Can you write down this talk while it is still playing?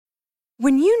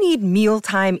When you need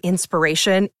mealtime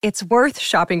inspiration, it's worth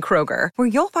shopping Kroger, where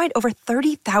you'll find over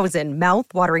 30,000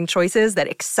 mouth-watering choices that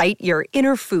excite your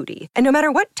inner foodie. And no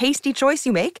matter what tasty choice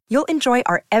you make, you'll enjoy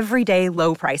our everyday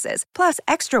low prices, plus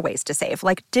extra ways to save,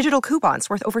 like digital coupons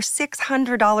worth over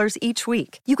 $600 each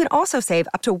week. You can also save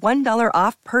up to $1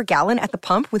 off per gallon at the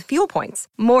pump with fuel points.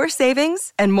 More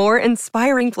savings and more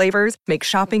inspiring flavors make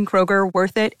shopping Kroger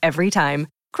worth it every time.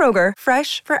 Kroger,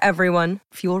 fresh for everyone.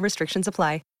 Fuel restrictions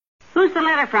apply. Who's the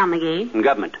letter from, McGee?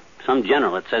 Government. Some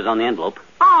general, it says on the envelope.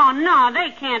 Oh, no,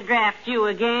 they can't draft you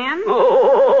again.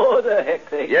 Oh, the heck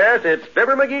they... Yes, it's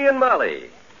Fibber McGee and Molly.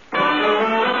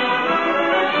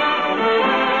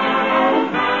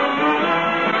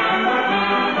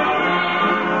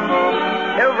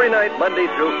 Every night, Monday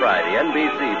through Friday,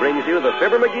 NBC brings you the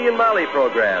Fibber McGee and Molly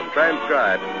program,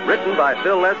 transcribed, written by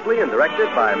Phil Leslie and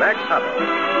directed by Max Hutto.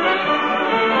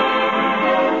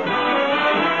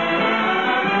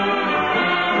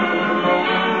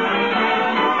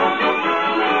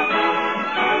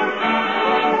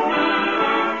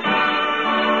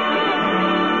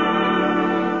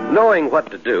 Knowing what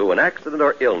to do when accident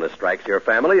or illness strikes your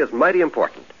family is mighty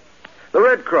important. The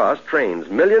Red Cross trains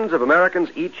millions of Americans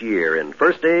each year in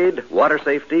first aid, water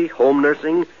safety, home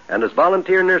nursing, and as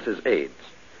volunteer nurses' aides.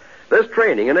 This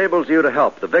training enables you to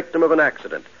help the victim of an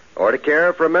accident or to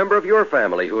care for a member of your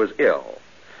family who is ill.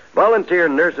 Volunteer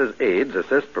nurses' aides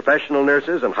assist professional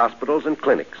nurses in hospitals and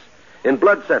clinics, in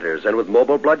blood centers, and with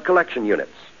mobile blood collection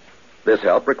units. This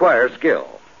help requires skill.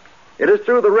 It is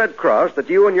through the Red Cross that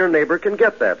you and your neighbor can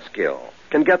get that skill,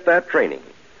 can get that training.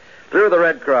 Through the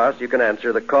Red Cross, you can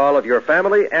answer the call of your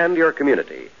family and your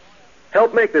community.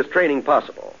 Help make this training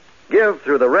possible. Give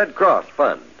through the Red Cross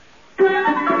Fund. Well,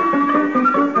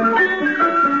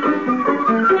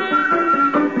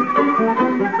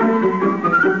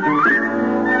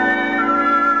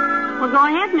 go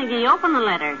ahead, McGee. Open the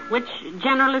letter. Which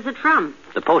general is it from?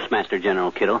 The Postmaster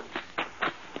General, kiddo.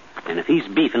 And if he's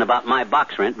beefing about my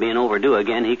box rent being overdue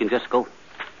again, he can just go...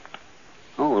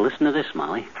 Oh, well, listen to this,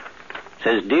 Molly.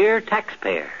 Says, Dear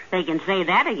Taxpayer. They can say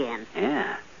that again.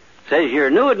 Yeah. Says your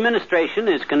new administration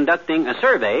is conducting a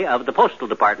survey of the Postal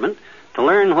Department to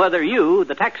learn whether you,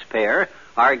 the taxpayer,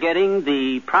 are getting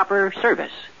the proper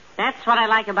service. That's what I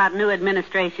like about new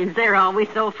administrations. They're always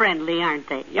so friendly, aren't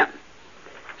they? Yep.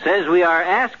 Says we are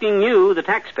asking you, the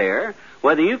taxpayer,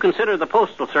 whether you consider the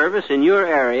postal service in your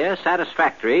area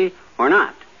satisfactory or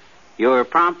not. Your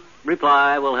prompt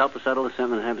reply will help us settle the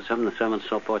 7,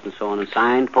 so forth and so on, and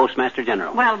signed Postmaster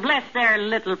General. Well, bless their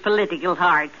little political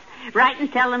hearts. Write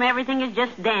and tell them everything is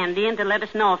just dandy and to let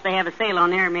us know if they have a sale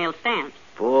on airmail stamps.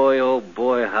 Boy, oh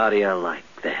boy, how do you like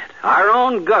that? Our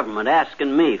own government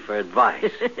asking me for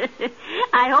advice.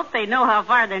 I hope they know how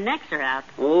far their necks are out.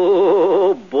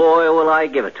 Oh, boy, will I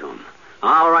give it to them.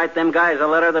 I'll write them guys a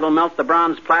letter that'll melt the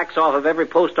bronze plaques off of every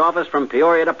post office from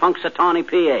Peoria to Punxsutawney,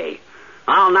 PA.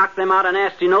 I'll knock them out a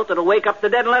nasty note that'll wake up the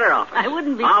dead letter office. I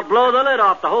wouldn't be... I'll blow the lid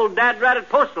off the whole dad-ratted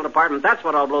postal department. That's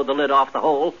what I'll blow the lid off the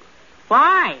whole.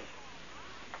 Why?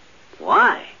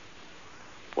 Why?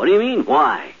 What do you mean,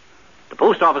 why? The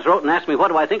post office wrote and asked me what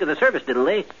do I think of the service, didn't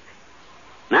they?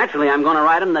 Naturally, I'm going to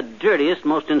write them the dirtiest,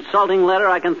 most insulting letter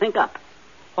I can think up.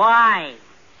 Why?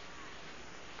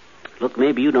 Look,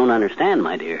 maybe you don't understand,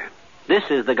 my dear. This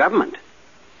is the government.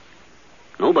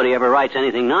 Nobody ever writes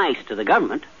anything nice to the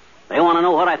government. They want to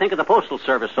know what I think of the Postal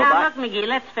Service, so Now, look, McGee,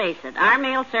 let's face it. Our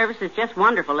mail service is just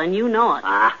wonderful, and you know it.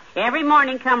 Every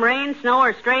morning, come rain, snow,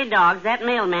 or stray dogs, that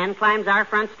mailman climbs our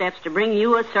front steps to bring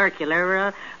you a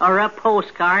circular or a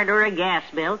postcard or a gas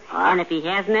bill. And if he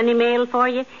hasn't any mail for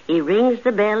you, he rings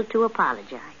the bell to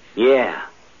apologize. Yeah.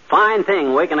 Fine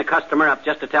thing, waking a customer up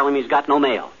just to tell him he's got no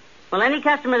mail. Well, any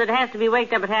customer that has to be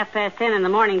waked up at 10:30 in the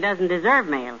morning doesn't deserve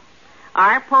mail.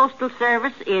 Our postal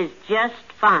service is just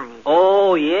fine.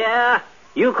 Oh, yeah?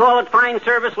 You call it fine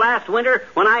service last winter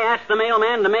when I asked the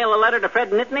mailman to mail a letter to Fred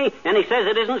Nittany, and he says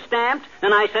it isn't stamped,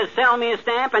 and I says, sell me a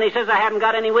stamp, and he says I haven't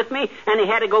got any with me, and he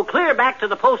had to go clear back to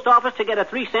the post office to get a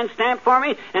 3-cent stamp for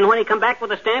me, and when he come back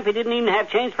with a stamp, he didn't even have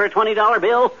change for a $20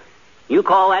 bill. You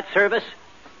call that service?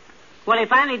 Well, he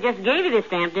finally just gave you the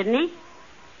stamp, didn't he?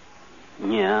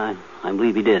 Yeah, I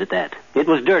believe he did at that. It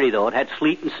was dirty, though. It had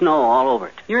sleet and snow all over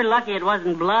it. You're lucky it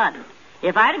wasn't blood.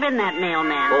 If I'd have been that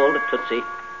mailman... Hold it, Tootsie.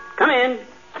 Come in.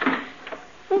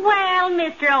 Well,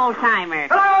 Mr. Oldtimer.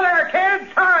 Hello there,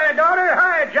 kids. Hi, daughter.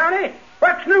 Hi, Johnny.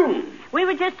 What's new? We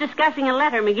were just discussing a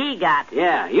letter McGee got.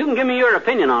 Yeah, you can give me your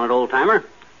opinion on it, Old-Timer.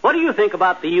 What do you think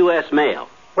about the U.S. mail?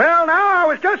 Well, now, I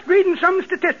was just reading some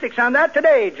statistics on that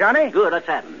today, Johnny. Good, what's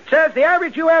happened? Says the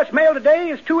average U.S. male today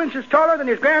is 2 inches taller than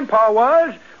his grandpa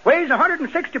was weighs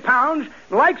 160 pounds,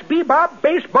 and likes bebop,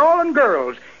 baseball, and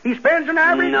girls. He spends an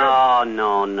average... No.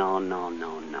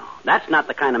 That's not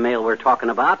the kind of mail we're talking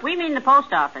about. We mean the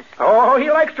post office. Oh,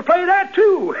 he likes to play that,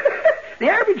 too. The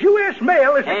average U.S.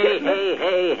 mail is...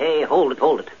 Hey, hold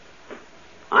it.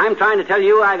 I'm trying to tell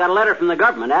you I got a letter from the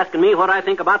government asking me what I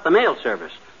think about the mail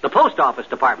service, the post office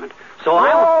department.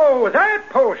 So that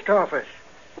post office.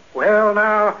 Well,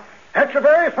 now, that's a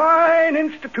very fine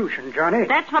institution, Johnny.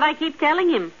 That's what I keep telling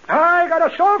him. I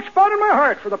got a soft spot in my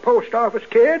heart for the post office,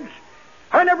 kids.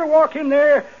 I never walk in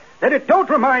there that it don't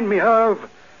remind me of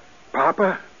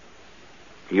Papa.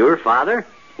 Your father?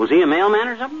 Was he a mailman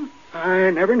or something?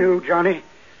 I never knew, Johnny.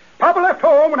 Papa left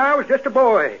home when I was just a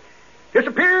boy.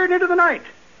 Disappeared into the night.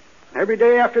 Every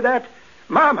day after that,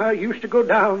 Mama used to go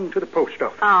down to the post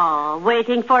office. Oh,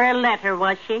 waiting for a letter,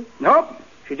 was she? Nope.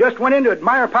 She just went in to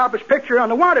admire Papa's picture on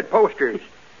the wanted posters.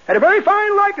 Had a very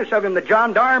fine likeness of him, the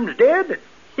gendarmes did.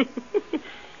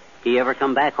 He ever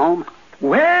come back home?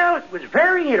 Well, it was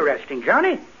very interesting,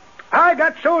 Johnny. I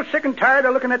got so sick and tired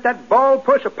of looking at that bald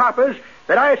puss of Papa's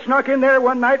that I snuck in there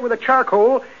one night with a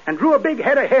charcoal and drew a big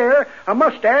head of hair, a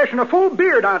mustache, and a full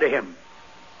beard onto him.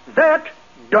 That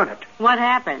done it. What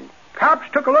happened? Cops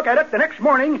took a look at it the next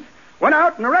morning, went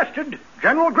out and arrested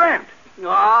General Grant.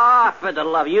 Oh, for the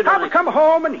love of you, Papa come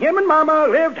home, and him and Mama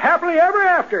lived happily ever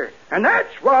after. And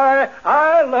that's why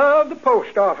I love the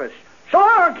post office. So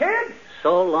long, kids.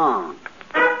 So long.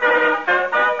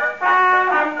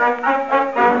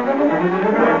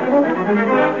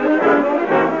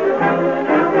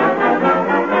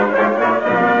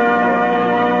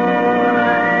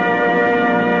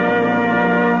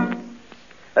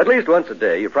 At least once a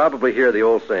day, you probably hear the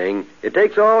old saying, it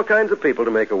takes all kinds of people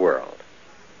to make a world.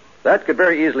 That could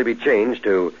very easily be changed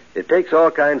to, it takes all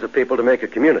kinds of people to make a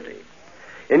community.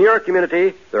 In your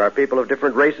community, there are people of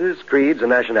different races, creeds, and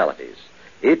nationalities.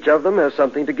 Each of them has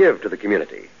something to give to the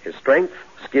community, his strength,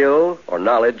 skill, or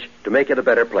knowledge to make it a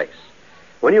better place.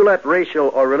 When you let racial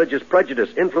or religious prejudice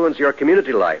influence your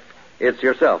community life, it's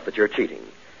yourself that you're cheating.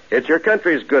 It's your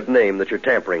country's good name that you're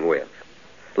tampering with.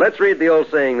 Let's read the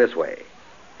old saying this way.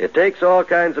 It takes all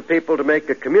kinds of people to make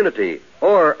a community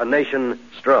or a nation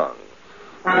strong.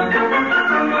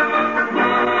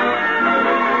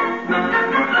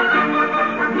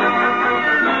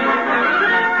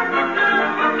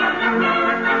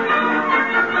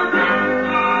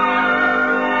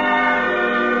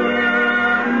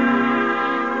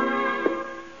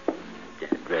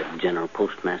 General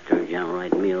Postmaster General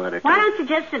writing me a letter. Why don't you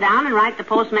just sit down and write the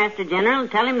Postmaster General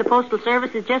and tell him the Postal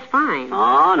Service is just fine?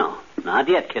 Oh, no. Not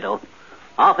yet, kiddo.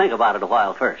 I'll think about it a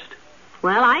while first.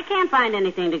 Well, I can't find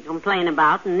anything to complain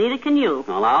about, and neither can you.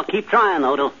 Well, I'll keep trying,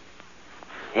 though, till...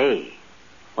 Hey,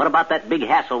 what about that big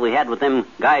hassle we had with them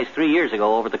guys 3 years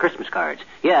ago over the Christmas cards?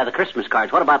 Yeah, the Christmas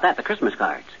cards. What about that, the Christmas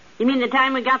cards? You mean the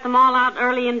time we got them all out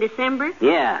early in December?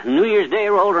 Yeah, New Year's Day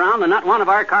rolled around and not one of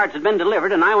our cards had been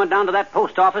delivered, and I went down to that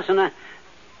post office and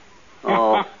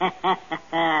Oh.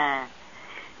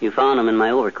 You found them in my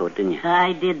overcoat, didn't you?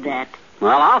 I did that.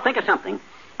 Well, I'll think of something.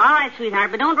 All right,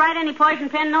 sweetheart, but don't write any poison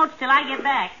pen notes till I get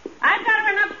back. I've got to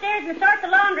run upstairs and sort the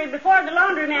laundry before the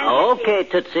laundryman gets here. Okay,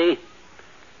 Tootsie.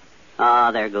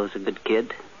 Ah, there goes a good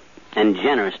kid. And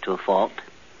generous to a fault.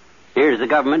 Here's the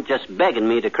government just begging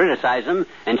me to criticize them,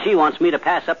 and she wants me to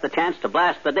pass up the chance to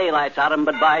blast the daylights out of them,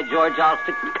 but by George, I'll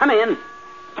stick... Come in.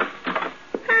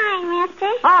 Hi, mister.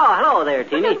 Oh, hello there,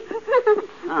 Teeny. Oh,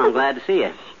 I'm glad to see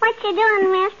you. What you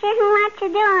doing, mister? What you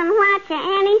doing? Watching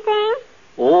anything?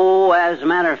 Oh, as a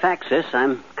matter of fact, sis,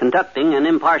 I'm conducting an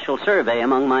impartial survey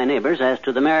among my neighbors as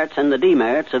to the merits and the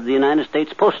demerits of the United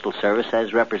States Postal Service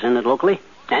as represented locally.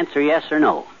 Answer yes or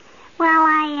no. Well,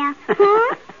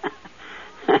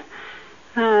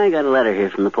 I got a letter here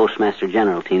from the Postmaster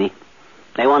General, Teeny.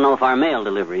 They want to know if our mail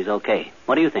delivery is okay.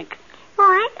 What do you think? Well,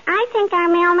 I think our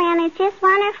mailman is just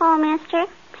wonderful, mister.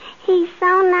 He's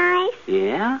so nice.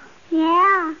 Yeah?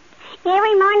 Yeah.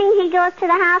 Every morning he goes to the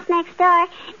house next door,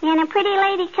 and a pretty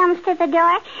lady comes to the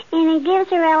door, and he gives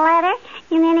her a letter,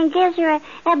 and then he gives her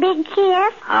a big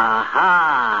kiss.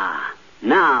 Aha!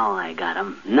 Now I got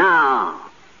him. Now.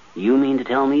 You mean to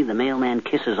tell me the mailman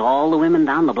kisses all the women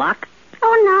down the block?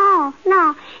 Oh,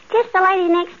 no. Just the lady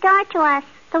next door to us,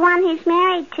 the one he's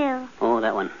married to. Oh,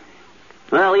 that one.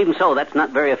 Well, even so, that's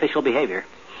not very official behavior.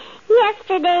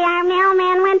 Yesterday, our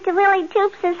mailman went to Willie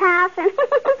Toops' house, and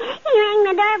he rang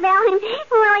the doorbell, and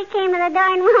Willie came to the door,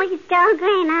 and Willie's dog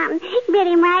ran out and bit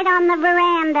him right on the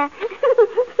veranda.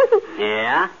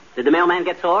 Yeah? Did the mailman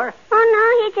get sore? Oh, no,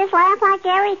 he just laughed like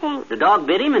everything. The dog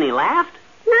bit him and he laughed?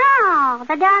 No,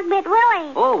 the dog bit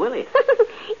Willie. Oh, Willie.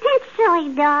 That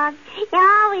silly dog. He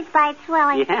always bites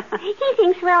Willie. Yeah? He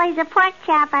thinks Willie's a pork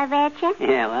chop, I bet you.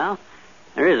 Yeah, well,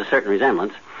 there is a certain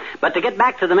resemblance. But to get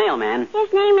back to the mailman.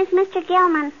 His name is Mr.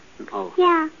 Gilman. Oh.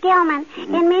 Yeah, Gilman.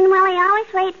 Mm-hmm. And me and Willie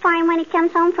always wait for him when he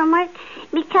comes home from work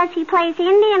because he plays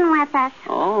Indian with us.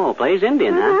 Oh, plays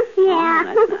Indian, huh? Yeah.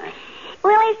 Oh, that's nice.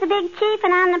 Willie's the big chief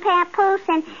and I'm the papoose,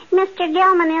 and Mr.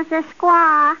 Gilman is the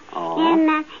squaw. Oh.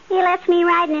 And he lets me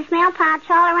ride in his mail pouch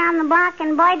all around the block,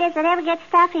 and boy, does it ever get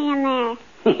stuffy in there.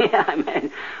 Yeah, I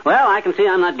mean, well, I can see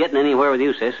I'm not getting anywhere with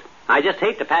you, sis. I just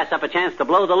hate to pass up a chance to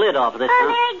blow the lid off of this. Oh,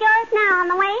 there he goes now on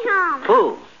the way home.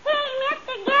 Who? Hey,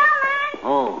 Mr. Gilman.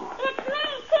 Oh. It's me,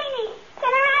 Teeny.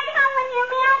 Can I ride home with your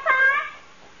mail pouch?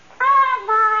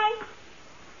 Oh, boy.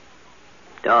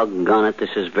 Doggone it,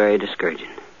 this is very discouraging.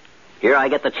 Here I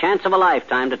get the chance of a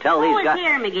lifetime to tell these guys... Who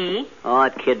is here, McGee? Oh,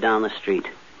 that kid down the street.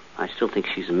 I still think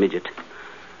she's a midget.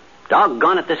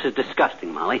 Doggone it, this is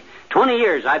disgusting, Molly. 20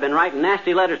 years I've been writing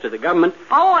nasty letters to the government.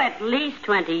 Oh, at least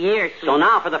 20 years. So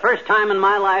now, for the first time in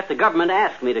my life, the government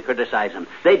asked me to criticize them.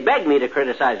 They begged me to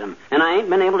criticize them, and I ain't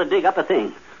been able to dig up a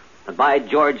thing. But by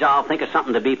George, I'll think of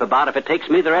something to beef about if it takes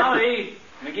me the rest Molly,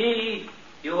 McGee,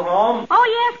 you home?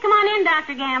 Oh, yes, come on in,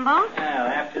 Dr. Gamble. Well,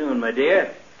 afternoon, my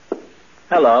dear.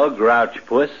 Hello, Grouch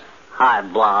Puss. Hi,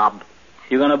 Blob.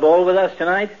 You going to bowl with us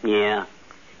tonight? Yeah.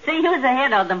 See, who's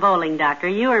ahead of the bowling, Doctor,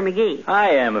 you or McGee? I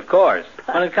am, of course.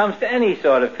 When it comes to any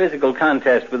sort of physical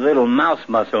contest with little mouse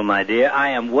muscle, my dear,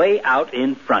 I am way out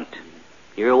in front.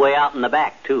 You're way out in the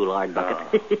back, too, Lord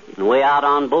Bucket. And way out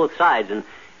on both sides. And,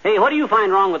 hey, what do you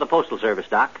find wrong with the Postal Service,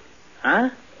 Doc? Huh?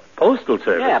 Postal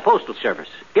Service? Yeah, Postal Service.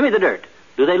 Give me the dirt.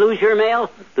 Do they lose your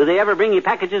mail? Do they ever bring you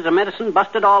packages of medicine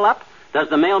busted all up? Does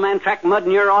the mailman track mud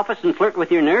in your office and flirt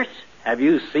with your nurse? Have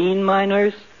you seen my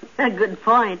nurse? A good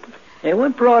point. Hey,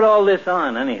 what brought all this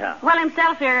on, anyhow? Well,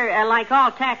 himself here, like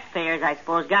all taxpayers, I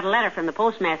suppose, got a letter from the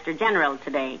Postmaster General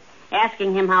today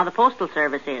asking him how the Postal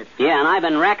Service is. Yeah, and I've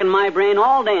been racking my brain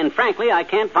all day, and frankly, I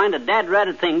can't find a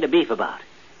dad-ratted thing to beef about.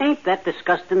 Ain't that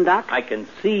disgusting, Doc? I can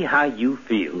see how you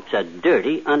feel. It's a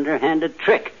dirty, underhanded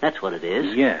trick. That's what it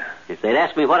is. Yeah. If they'd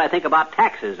asked me what I think about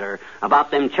taxes or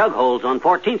about them chug holes on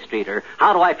 14th Street or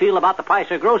how do I feel about the price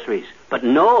of groceries. But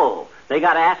no, they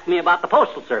got to ask me about the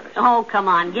Postal Service. Oh, come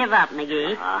on, give up,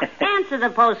 McGee. Answer the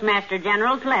Postmaster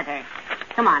General's letter.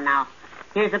 Come on now.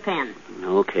 Here's a pen.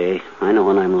 Okay, I know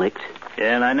when I'm licked.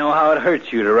 Yeah, and I know how it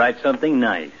hurts you to write something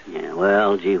nice. Yeah,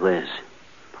 well, gee whiz.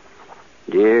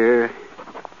 Dear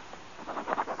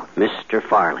Mr.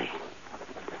 Farley,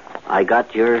 I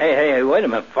got your... Hey, wait a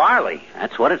minute. Farley?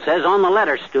 That's what it says on the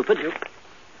letter, stupid.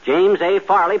 James A.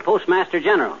 Farley, Postmaster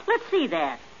General. Let's see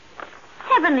that.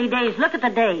 Heavenly days, look at the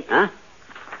date. Huh?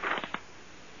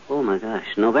 Oh, my gosh.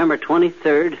 November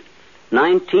 23rd,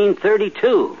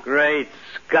 1932. Great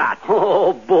Scott.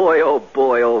 Oh, boy, oh,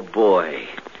 boy, oh, boy.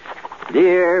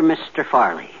 Dear Mr.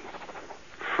 Farley,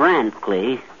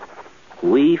 frankly,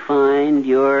 we find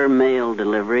your mail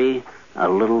delivery a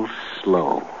little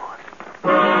slow.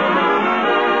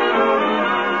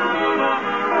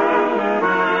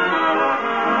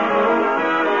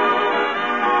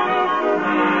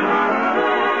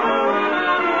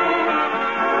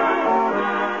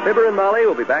 Fibber and Molly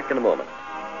will be back in a moment.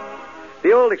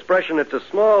 The old expression, "it's a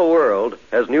small world,"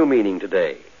 has new meaning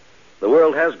today. The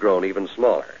world has grown even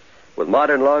smaller. With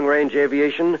modern long-range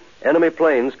aviation, enemy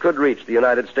planes could reach the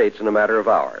United States in a matter of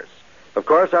hours. Of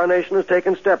course, our nation has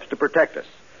taken steps to protect us.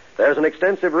 There's an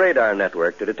extensive radar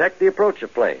network to detect the approach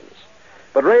of planes.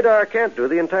 But radar can't do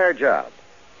the entire job.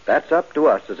 That's up to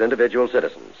us as individual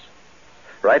citizens.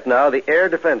 Right now, the Air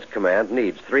Defense Command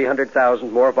needs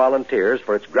 300,000 more volunteers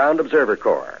for its Ground Observer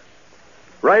Corps.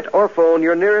 Write or phone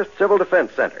your nearest Civil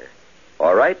Defense Center.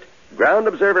 Or write Ground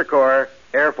Observer Corps,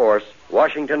 Air Force,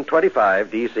 Washington 25,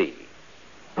 D.C.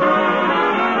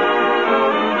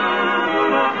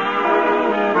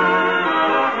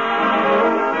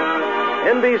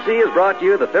 NBC has brought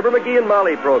you the Fibber, McGee, and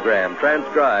Molly program,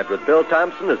 transcribed with Bill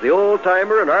Thompson as the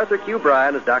old-timer and Arthur Q.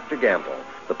 Bryan as Dr. Gamble.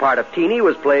 The part of Teeny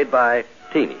was played by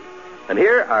Teeny. And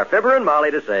here are Fibber and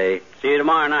Molly to say... See you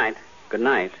tomorrow night. Good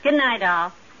night. Good night,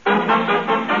 all.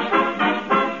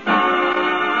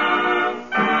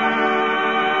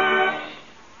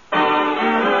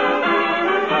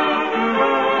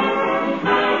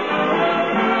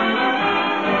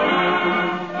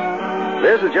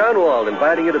 This is John Wald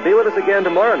inviting you to be with us again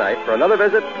tomorrow night for another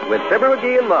visit with Fibber,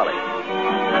 McGee, and Molly.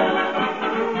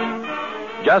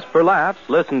 Just for laughs,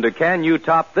 listen to Can You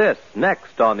Top This?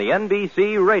 Next on the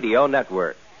NBC Radio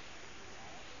Network.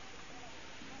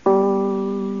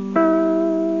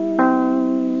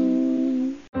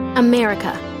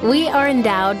 America, We are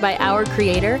endowed by our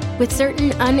Creator with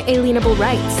certain unalienable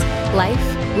rights: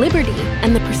 life, liberty,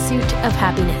 and the pursuit of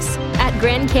happiness. At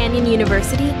Grand Canyon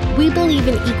University, we believe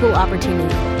in equal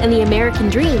opportunity, and the American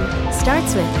dream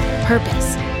starts with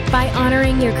purpose. By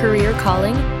honoring your career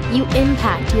calling, you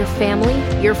impact your family,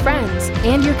 your friends,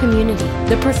 and your community.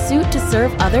 The pursuit to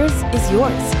serve others is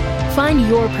yours. Find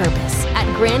your purpose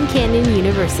at Grand Canyon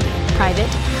University. Private,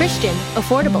 Christian,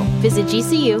 affordable. Visit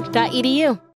gcu.edu.